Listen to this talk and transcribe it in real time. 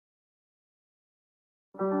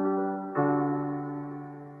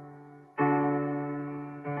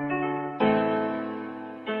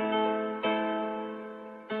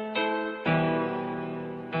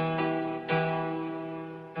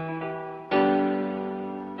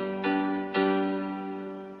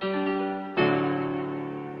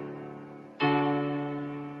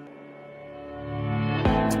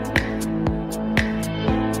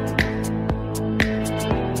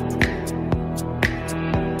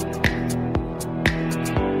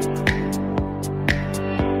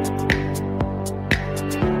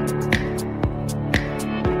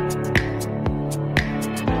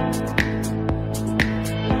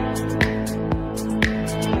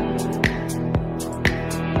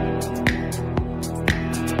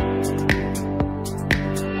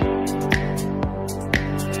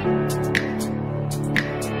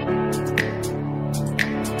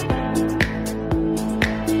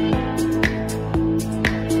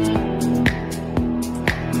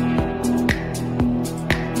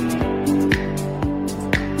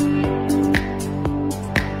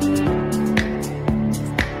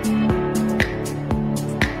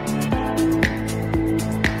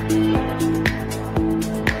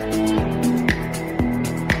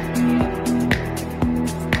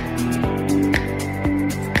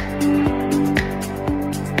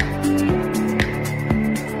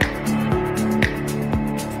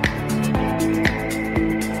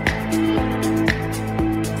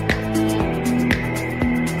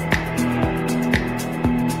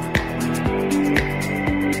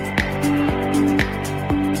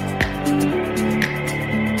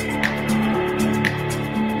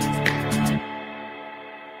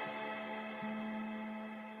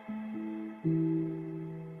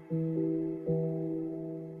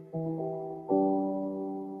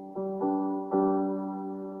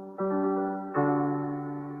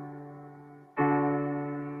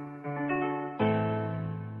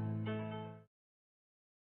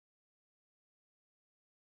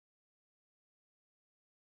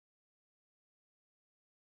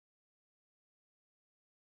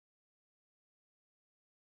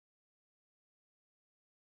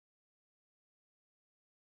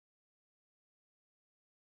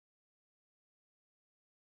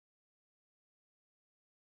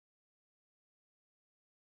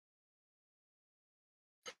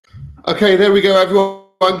Okay, there we go,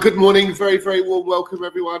 everyone. Good morning. Very, very warm welcome,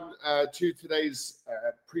 everyone, to today's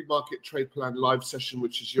pre-market trade plan live session,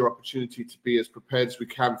 which is your opportunity to be as prepared as we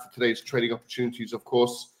can for today's trading opportunities, of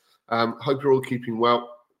course. Hope you're all keeping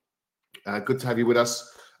well. Good to have you with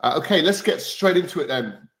us. Okay, let's get straight into it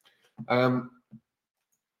then.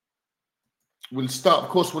 We'll start, of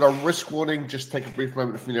course, with our risk warning. Just take a brief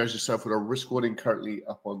moment to familiarize yourself with our risk warning currently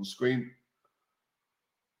up on the screen.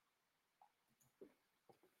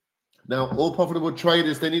 Now, all profitable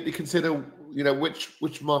traders, they need to consider,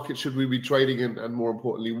 which market should we be trading and more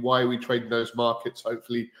importantly, why are we trading those markets?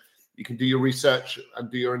 Hopefully, you can do your research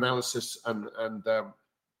and do your analysis and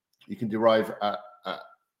you can derive at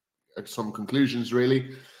some conclusions,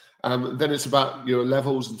 really. Then it's about your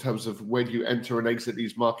levels in terms of when you enter and exit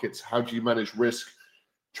these markets. How do you manage risk?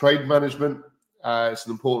 Trade management is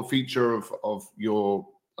an important feature of your,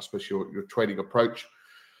 I suppose, your trading approach.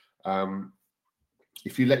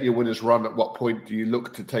 If you let your winners run, at what point do you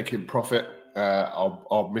look to take in profit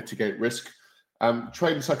or mitigate risk?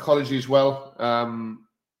 Trading psychology as well.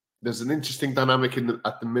 There's an interesting dynamic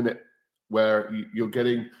at the minute where you're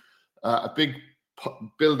getting a big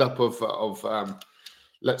build-up of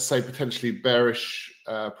let's say, potentially bearish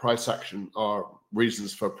price action or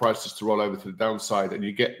reasons for prices to roll over to the downside, and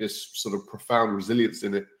you get this sort of profound resilience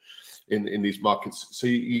in it in these markets. So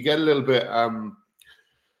you get a little bit.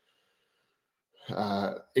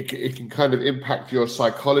 It can kind of impact your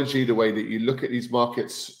psychology, the way that you look at these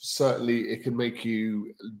markets. Certainly, it can make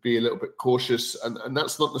you be a little bit cautious, and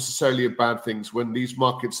that's not necessarily a bad thing. When these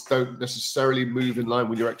markets don't necessarily move in line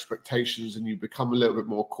with your expectations and you become a little bit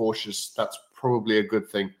more cautious, that's probably a good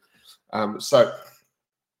thing. So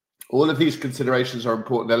all of these considerations are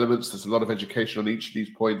important elements. There's a lot of education on each of these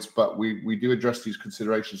points, but we do address these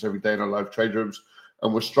considerations every day in our live trade rooms.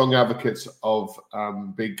 And we're strong advocates of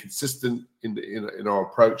being consistent in our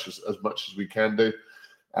approach as much as we can do,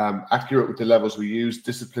 accurate with the levels we use,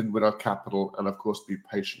 disciplined with our capital, and of course be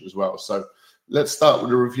patient as well. So let's start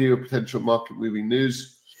with a review of potential market moving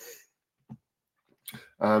news.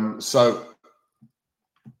 So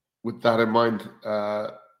with that in mind,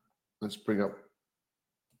 let's bring up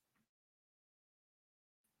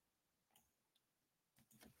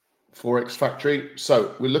Forex Factory.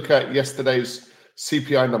 So we look at yesterday's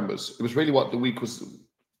CPI numbers. It was really what the week was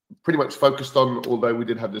pretty much focused on, although we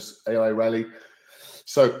did have this AI rally.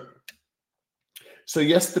 So So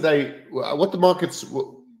yesterday, what the markets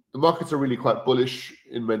are really quite bullish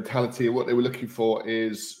in mentality. What they were looking for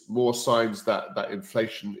is more signs that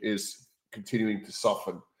inflation is continuing to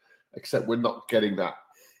soften, except we're not getting that.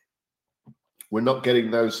 We're not getting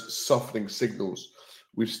those softening signals.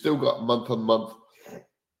 We've still got month-on-month,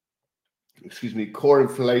 core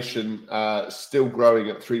inflation still growing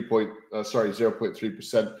at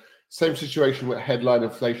 0.3%. Same situation with headline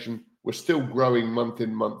inflation. We're still growing month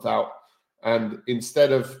in, month out. And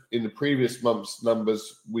instead of in the previous month's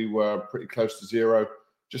numbers, we were pretty close to zero,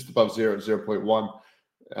 just above zero at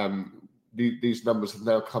 0.1. These numbers have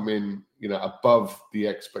now come in, above the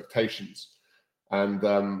expectations. And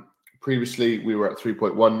previously we were at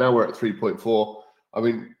 3.1. Now we're at 3.4. I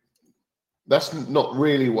mean, that's not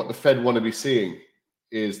really what the Fed want to be seeing,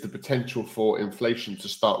 is the potential for inflation to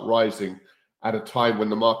start rising at a time when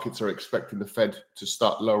the markets are expecting the Fed to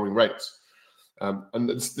start lowering rates. And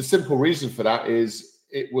the simple reason for that is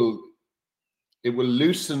it will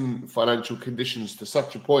loosen financial conditions to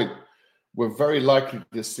such a point we're very likely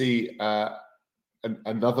to see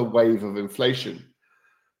another wave of inflation.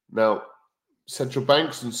 Now, central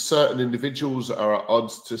banks and certain individuals are at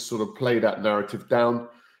odds to sort of play that narrative down.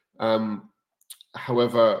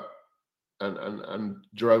 However, and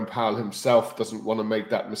Jerome Powell himself doesn't want to make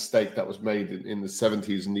that mistake that was made in the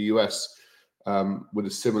 70s in the US with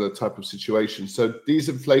a similar type of situation. So these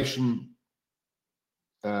inflation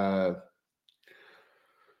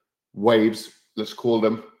waves, let's call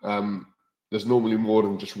them, there's normally more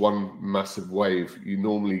than just one massive wave. You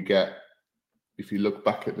normally get, if you look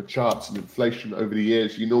back at the charts and inflation over the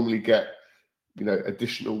years, you normally get,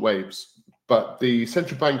 additional waves. But the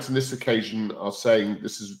central banks on this occasion are saying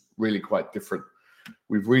this is really quite different.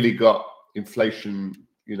 We've really got inflation,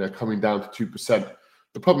 coming down to 2%.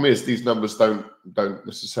 The problem is these numbers don't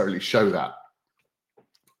necessarily show that.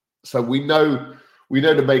 So we know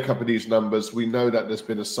the makeup of these numbers. We know that there's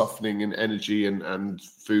been a softening in energy and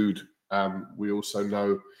food. We also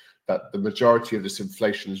know that the majority of this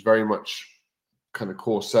inflation is very much kind of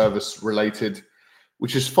core service related,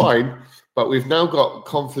 which is fine. But we've now got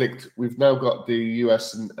conflict. We've now got the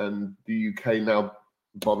US and the UK now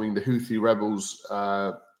bombing the Houthi rebels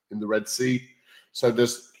in the Red Sea. So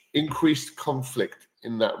there's increased conflict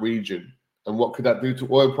in that region. And what could that do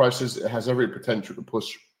to oil prices? It has every potential to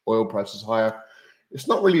push oil prices higher. It's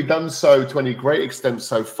not really done so to any great extent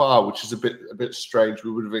so far, which is a bit strange. We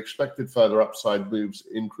would have expected further upside moves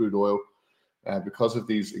in crude oil because of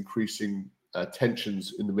these increasing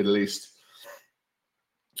tensions in the Middle East.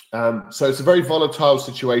 So it's a very volatile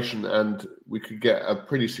situation, and we could get a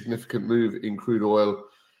pretty significant move in crude oil,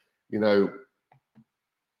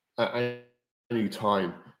 at any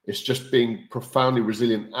time. It's just being profoundly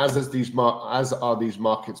resilient, as are these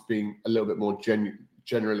markets being a little bit more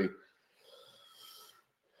generally.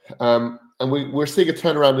 And we're seeing a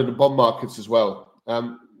turnaround in the bond markets as well.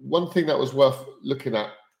 One thing that was worth looking at,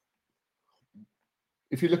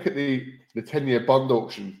 if you look at the 10-year bond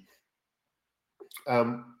auction,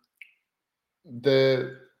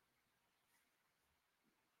 the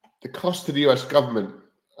cost to the US government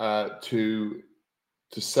to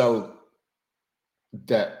sell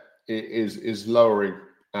debt is lowering,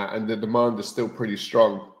 and the demand is still pretty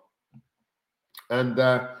strong. And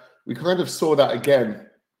we kind of saw that again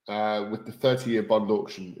with the 30-year bond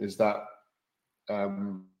auction, is that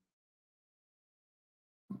the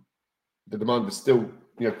demand is still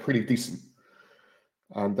pretty decent,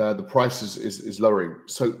 and the price is lowering.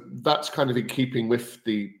 So that's kind of in keeping with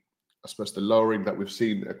the lowering that we've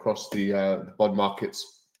seen across the bond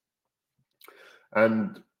markets,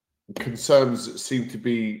 and concerns seem to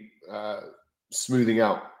be smoothing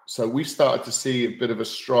out. So we started to see a bit of a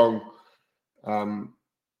strong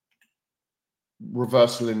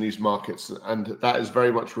reversal in these markets, and that is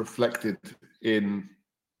very much reflected in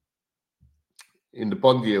the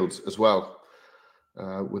bond yields as well,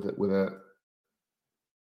 with a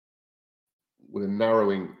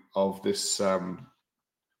narrowing of this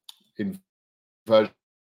inversion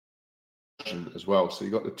as well. So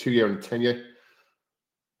you've got the 2-year and the 10-year.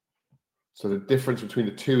 So the difference between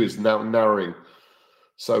the two is now narrowing.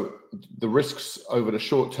 So the risks over the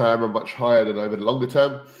short term are much higher than over the longer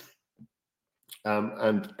term.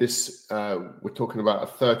 And this, we're talking about a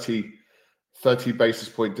 30 basis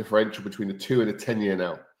point differential between the 2 and the 10-year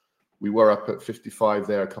now. We were up at 55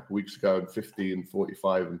 there a couple of weeks ago, and 50 and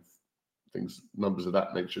 45 and numbers of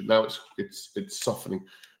that nature. Now it's softening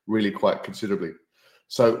really quite considerably.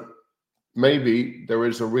 So maybe there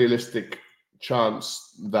is a realistic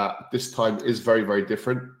chance that this time is very, very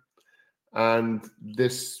different, and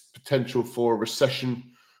this potential for a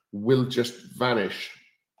recession will just vanish.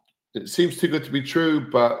 it seems too good to be true,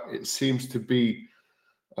 but it seems to be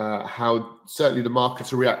how certainly the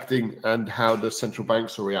markets are reacting and how the central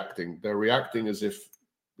banks are reacting. They're reacting as if,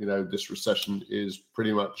 this recession is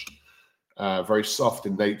pretty much very soft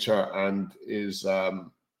in nature and is,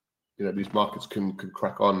 these markets can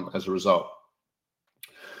crack on as a result.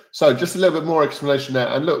 So just a little bit more explanation there.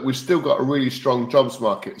 And look, we've still got a really strong jobs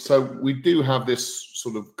market. So we do have this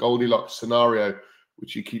sort of Goldilocks scenario,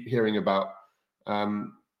 which you keep hearing about.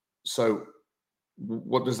 So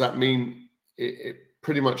what does that mean? It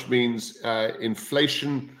pretty much means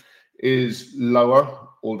inflation is lower,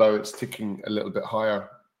 although it's ticking a little bit higher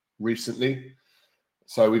recently.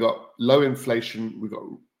 So we got low inflation, we got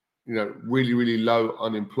really, really low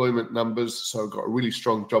unemployment numbers. So we've got a really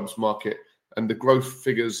strong jobs market, and the growth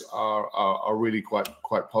figures are really quite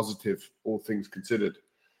positive, all things considered.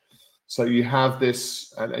 So you have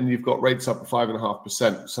this, and you've got rates up at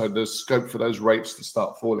 5.5%. So there's scope for those rates to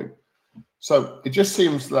start falling. So it just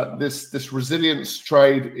seems that this resilience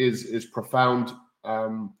trade is profound,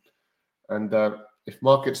 and if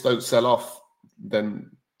markets don't sell off,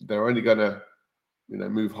 then they're only going to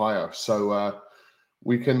move higher. So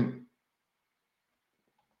we can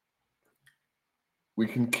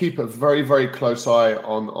keep a very, very close eye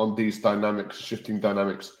on these dynamics, shifting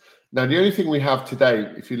dynamics. Now, the only thing we have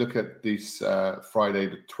today, if you look at this Friday,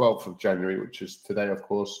 the 12th of January, which is today, of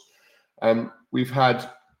course, we've had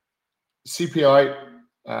CPI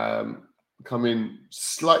come in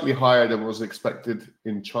slightly higher than was expected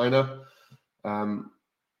in China.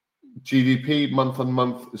 GDP month on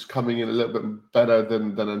month is coming in a little bit better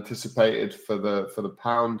than anticipated for the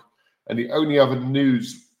pound. And the only other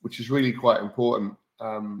news, which is really quite important,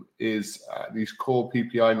 is these core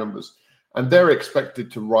PPI numbers, and they're expected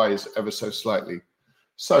to rise ever so slightly.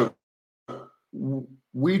 So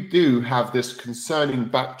we do have this concerning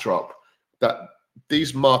backdrop that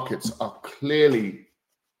these markets are clearly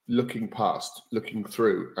looking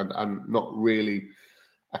through, and not really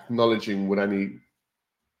acknowledging what any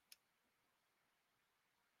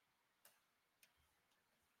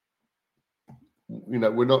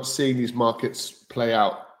we're not seeing these markets play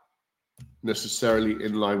out necessarily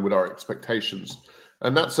in line with our expectations,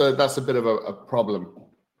 and that's a bit of a problem.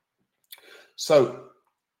 So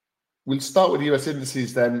we'll start with the US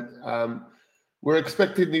indices then. We're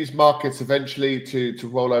expecting these markets eventually to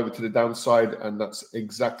roll over to the downside, and that's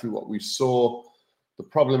exactly what we saw. The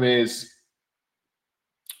problem is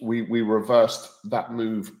we reversed that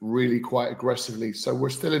move really quite aggressively. So we're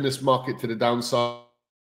still in this market to the downside,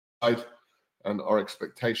 and our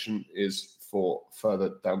expectation is for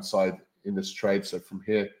further downside in this trade. So from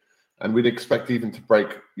here, and we'd expect even to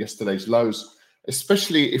break yesterday's lows,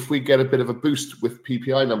 especially if we get a bit of a boost with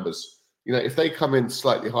PPI numbers. If they come in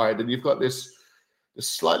slightly higher, then you've got this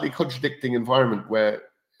slightly contradicting environment where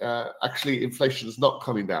actually inflation is not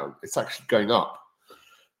coming down, it's actually going up.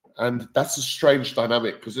 And that's a strange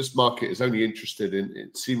dynamic, because this market is only interested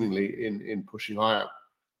in seemingly in pushing higher.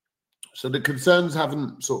 So the concerns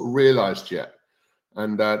haven't sort of realized yet.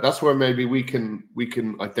 And that's where maybe we can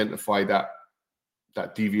identify that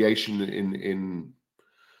deviation in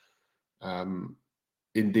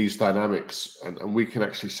these dynamics, and we can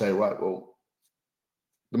actually say, right, well,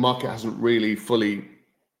 the market hasn't really fully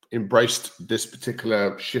embraced this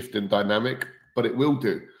particular shift in dynamic, but it will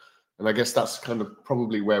do. And I guess that's kind of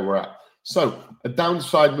probably where we're at. So a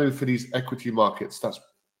downside move for these equity markets, that's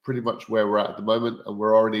pretty much where we're at the moment, and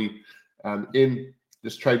we're already in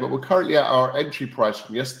this trade, but we're currently at our entry price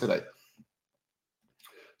from yesterday.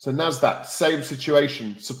 So NASDAQ, same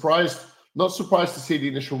situation. Not surprised to see the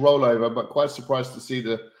initial rollover, but quite surprised to see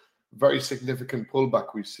the very significant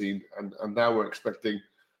pullback we've seen. And now we're expecting,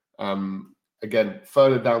 again,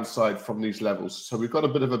 further downside from these levels. So we've got a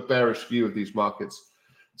bit of a bearish view of these markets.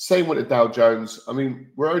 Same with the Dow Jones. I mean,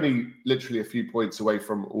 we're only literally a few points away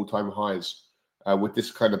from all-time highs with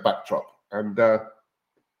this kind of backdrop. And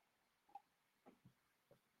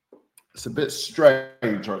it's a bit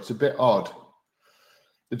strange, or it's a bit odd.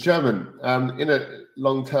 The German, in a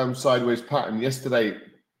long-term sideways pattern yesterday,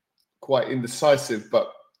 quite indecisive,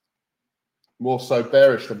 but more so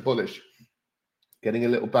bearish than bullish, getting a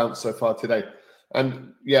little bounce so far today.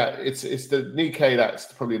 And yeah, it's the Nikkei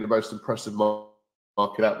that's probably the most impressive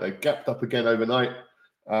market out there. Gapped up again overnight,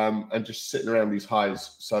 and just sitting around these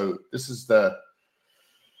highs. So this is the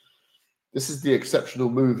exceptional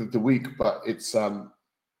move of the week, but it's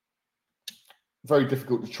very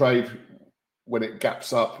difficult to trade when it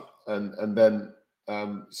gaps up and then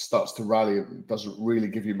starts to rally. It doesn't really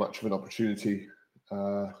give you much of an opportunity.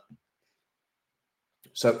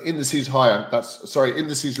 So indices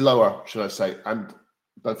lower, should I say, and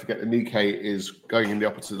don't forget the Nikkei is going in the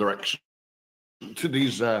opposite direction to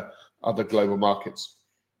these other global markets.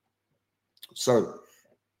 So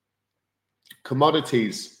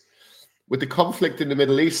commodities, with the conflict in the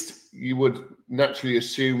Middle East, you would naturally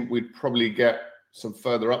assume we'd probably get some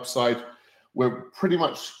further upside. We're pretty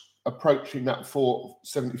much approaching that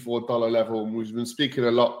 $74 level, and we've been speaking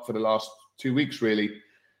a lot for the last 2 weeks, really,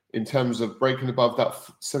 in terms of breaking above that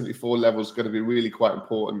 74 level is going to be really quite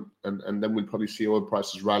important, and then we'll probably see oil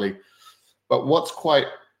prices rally. But what's quite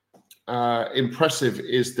impressive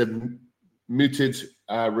is the muted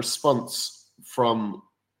response from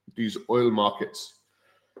these oil markets.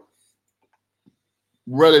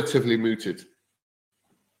 Relatively muted.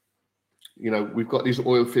 You know, we've got these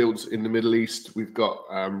oil fields in the Middle East. We've got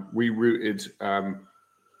rerouted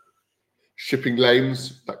shipping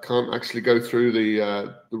lanes that can't actually go through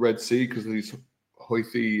the Red Sea because of these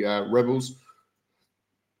Houthi rebels,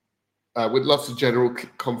 with lots of general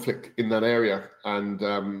conflict in that area,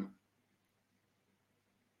 and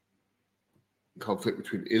conflict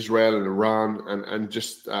between Israel and Iran, and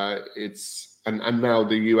just and now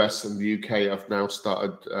the US and the UK have now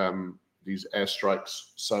started these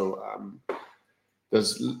airstrikes. So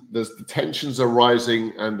the tensions are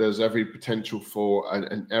rising, and there's every potential for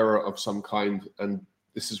an error of some kind, and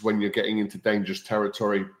this is when you're getting into dangerous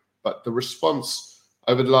territory. But the response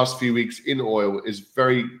over the last few weeks in oil is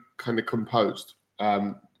very kind of composed.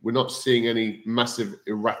 We're not seeing any massive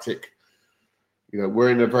erratic. You know,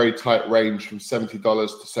 we're in a very tight range from $70 to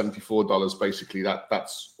 $74, basically.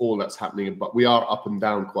 That's all that's happening, but we are up and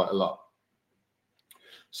down quite a lot.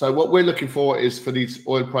 So what we're looking for is for these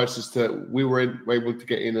oil prices we were able to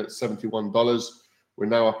get in at $71. We're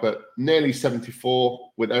now up at nearly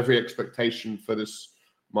 74, with every expectation for this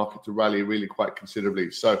market to rally really quite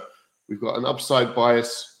considerably. So we've got an upside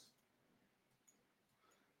bias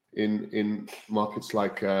in markets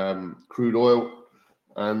like crude oil,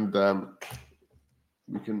 and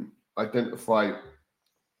we can identify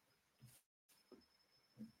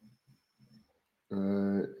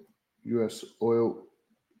US oil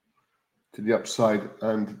to the upside,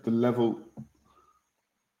 and the level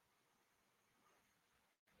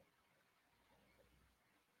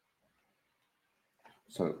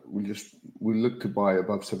so we look to buy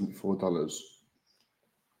above $74.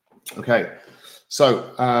 Okay,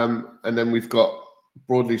 so and then we've got,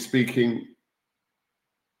 broadly speaking,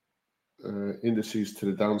 indices to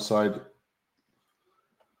the downside,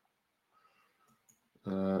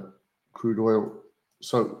 crude oil.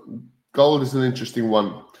 So gold is an interesting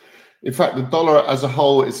one. In fact, the dollar as a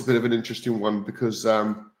whole is a bit of an interesting one, because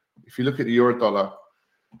if you look at the euro dollar,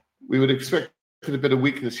 we would expect a bit of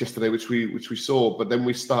weakness yesterday, which we saw, but then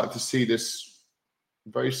we started to see this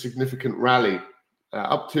very significant rally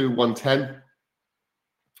up to 110,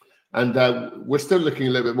 and we're still looking a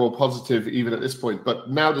little bit more positive even at this point. But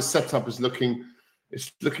now the setup is looking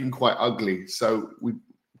quite ugly, so we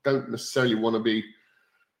don't necessarily want to be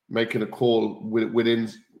making a call within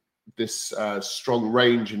this strong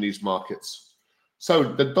range in these markets. So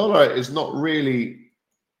the dollar is not really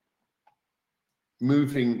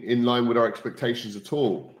moving in line with our expectations at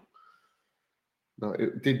all. Now,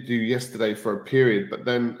 it did do yesterday for a period, but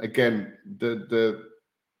then again, the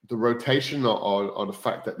rotation or the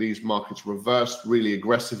fact that these markets reversed really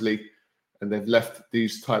aggressively and they've left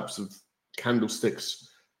these types of candlesticks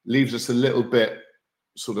leaves us a little bit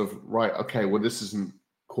sort of, right, okay, well, this isn't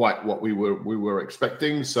quite what we were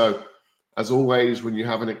expecting. So as always, when you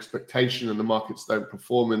have an expectation and the markets don't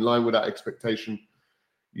perform in line with that expectation,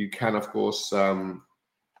 you can, of course,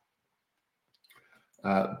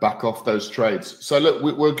 back off those trades. So look,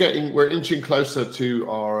 we're inching closer to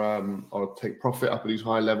our take profit up at these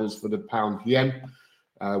high levels for the pound yen.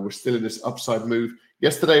 We're still in this upside move.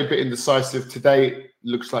 Yesterday a bit indecisive. Today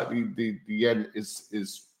looks like the yen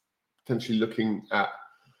is potentially looking at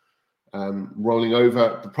rolling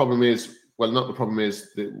over. The problem is, well, not the problem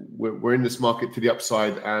is that we're in this market to the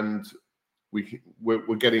upside, and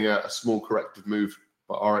we're getting a small corrective move,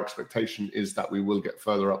 but our expectation is that we will get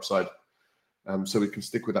further upside, so we can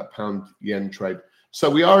stick with that pound yen trade. So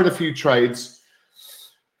we are in a few trades,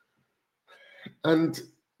 and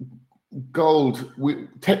gold,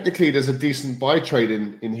 technically there's a decent buy trade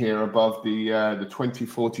in here above the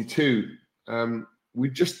 2042. We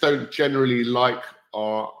just don't generally like,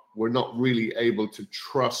 or we're not really able to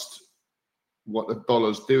trust what the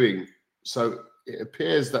dollar's doing. So it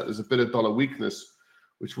appears that there's a bit of dollar weakness,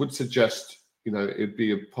 which would suggest, you know, it'd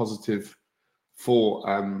be a positive for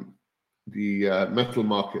the metal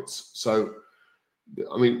markets. So,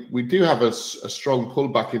 I mean, we do have a strong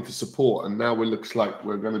pullback into support, and now it looks like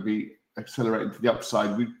we're going to be accelerating to the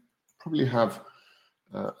upside. We probably have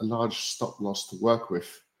a large stop loss to work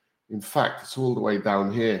with. In fact, it's all the way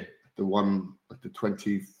down here, the one at the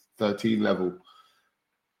 2013 level.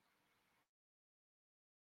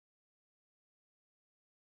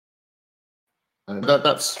 And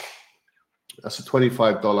that's a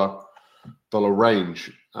 $25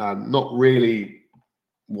 range, not really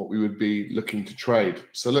what we would be looking to trade.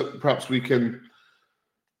 So look, perhaps we can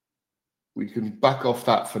back off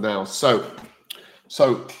that for now. So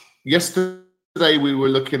yesterday we were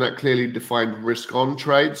looking at clearly defined risk on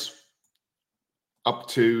trades up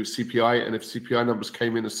to CPI, and if CPI numbers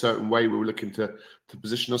came in a certain way, we were looking to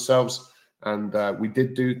position ourselves. And we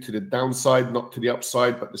did do to the downside, not to the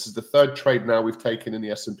upside. But this is the third trade now we've taken in the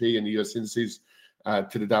S&P and the US indices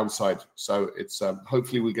to the downside. So it's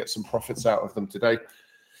hopefully we'll get some profits out of them today.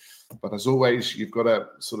 But as always, you've got to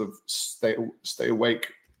sort of stay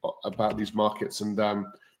awake about these markets, and the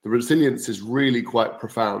resilience is really quite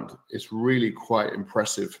profound. It's really quite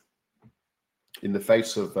impressive in the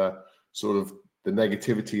face of sort of the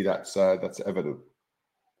negativity that's evident.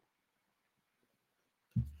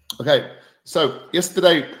 Okay. So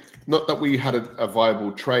yesterday, not that we had a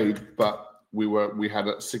viable trade, but we had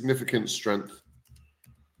a significant strength.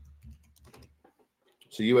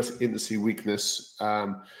 So US indice weakness.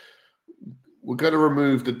 We're going to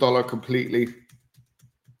remove the dollar completely.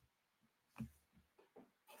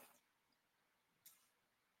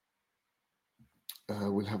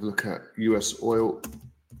 We'll have a look at US oil.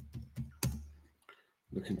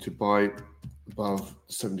 Looking to buy above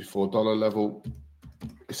 $74 level.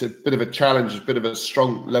 It's a bit of a challenge, a bit of a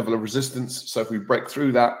strong level of resistance. So if we break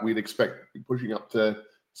through that, we'd expect pushing up to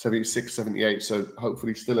 76, 78. So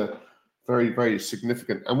hopefully still a very, very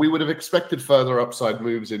significant. And we would have expected further upside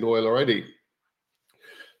moves in oil already.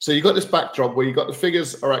 So you got this backdrop where you got the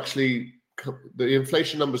figures are actually, the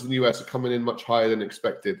inflation numbers in the US are coming in much higher than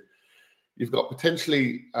expected. You've got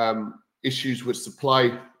potentially issues with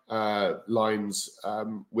supply lines,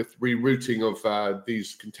 with rerouting of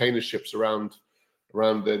these container ships around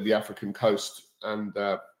the African coast, and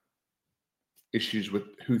issues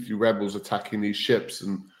with Houthi rebels attacking these ships.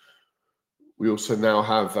 And we also now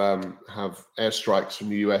have airstrikes from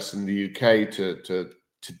the US and the UK to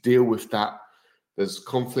deal with that. There's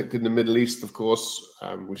conflict in the Middle East, of course.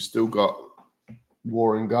 We've still got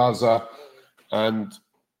war in Gaza, and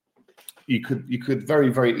you could very,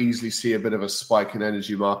 very easily see a bit of a spike in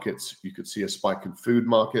energy markets. You could see a spike in food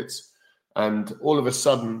markets. And all of a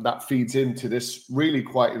sudden, that feeds into this really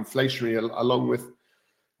quite inflationary, along with,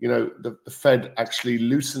 the Fed actually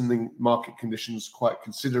loosening market conditions quite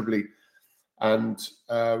considerably, and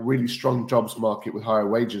really strong jobs market with higher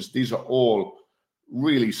wages. These are all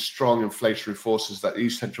really strong inflationary forces that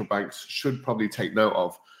these central banks should probably take note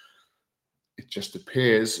of. It just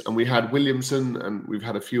appears, and we had Williamson, and we've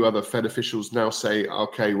had a few other Fed officials now say,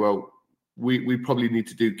 okay, well, we probably need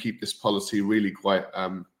to keep this policy really quite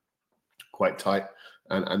tight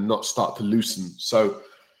and not start to loosen. So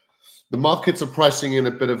the markets are pricing in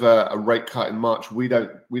a bit of a rate cut in March. We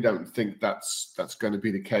don't think that's going to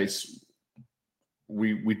be the case.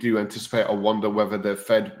 We do anticipate, I wonder whether the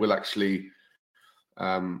Fed will actually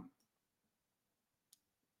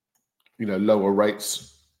lower rates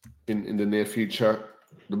in the near future.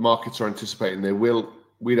 The markets are anticipating they will.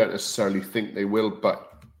 We don't necessarily think they will,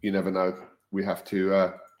 but you never know. We have to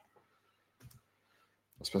I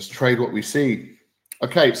suppose trade what we see.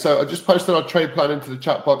 Okay, so I just posted our trade plan into the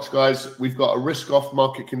chat box, guys. We've got a risk-off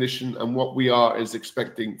market condition, and what we are is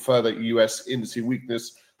expecting further US indice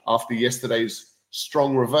weakness after yesterday's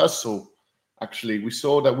strong reversal. Actually, we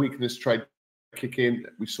saw that weakness trade kick in.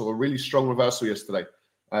 We saw a really strong reversal yesterday.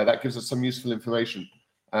 That gives us some useful information.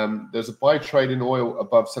 There's a buy trade in oil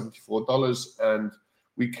above $74, and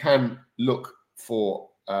we can look for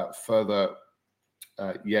further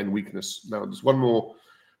yen weakness. Now, there's one more.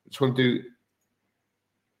 I just want to do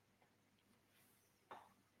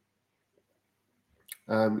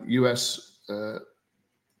US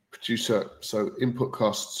producer. So input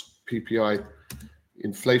costs, PPI,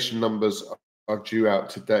 inflation numbers are due out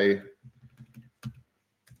today.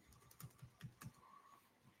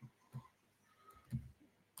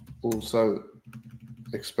 Also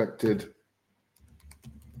expected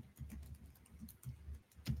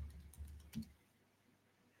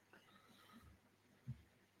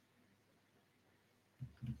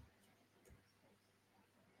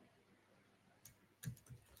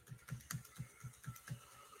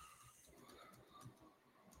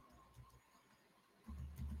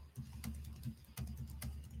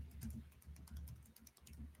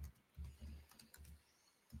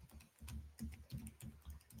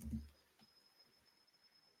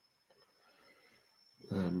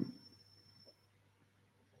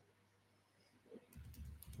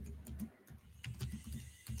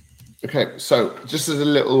Okay, so just as a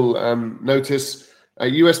little notice,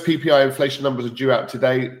 US PPI inflation numbers are due out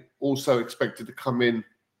today, also expected to come in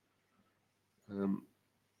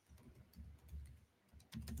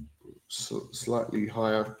slightly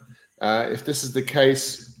higher. If this is the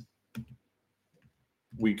case,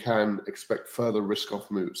 we can expect further risk-off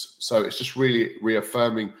moves. So it's just really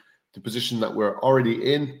reaffirming the position that we're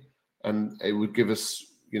already in, and it would give us,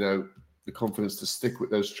 the confidence to stick with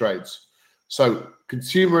those trades. So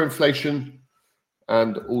consumer inflation,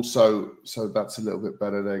 and also, so that's a little bit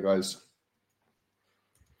better there, guys.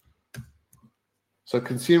 So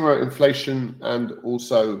consumer inflation and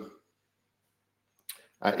also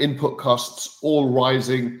input costs all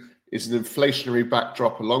rising is an inflationary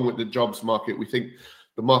backdrop along with the jobs market. We think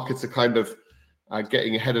the markets are kind of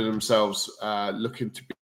getting ahead of themselves, looking to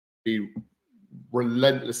be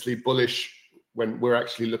relentlessly bullish when we're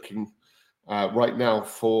actually looking right now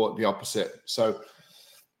for the opposite. So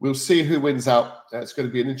we'll see who wins out. It's going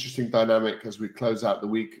to be an interesting dynamic as we close out the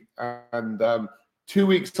week. And 2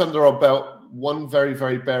 weeks under our belt, one very,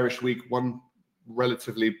 very bearish week, one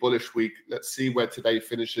relatively bullish week. Let's see where today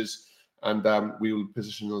finishes, and we will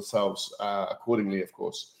position ourselves accordingly, of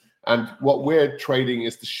course. And what we're trading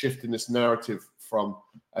is the shift in this narrative from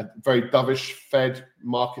a very dovish Fed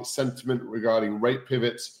market sentiment regarding rate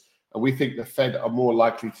pivots, and we think the Fed are more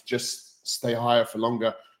likely to just stay higher for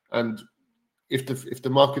longer. And if the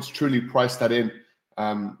market's truly priced that in,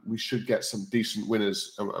 we should get some decent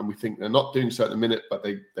winners, and we think they're not doing so at the minute, but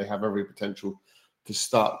they have every potential to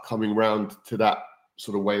start coming round to that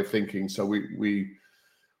sort of way of thinking. So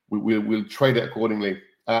we'll trade it accordingly.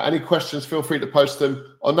 Any questions, feel free to post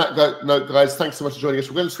them. On that note, guys, thanks so much for joining us.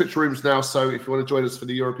 We're going to switch rooms now, so if you want to join us for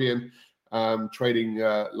the European trading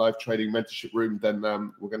live trading mentorship room, then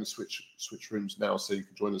we're going to switch rooms now, so you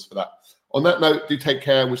can join us for that. On that note, do take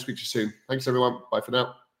care, and we'll speak to you soon. Thanks, everyone. Bye for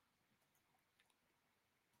now.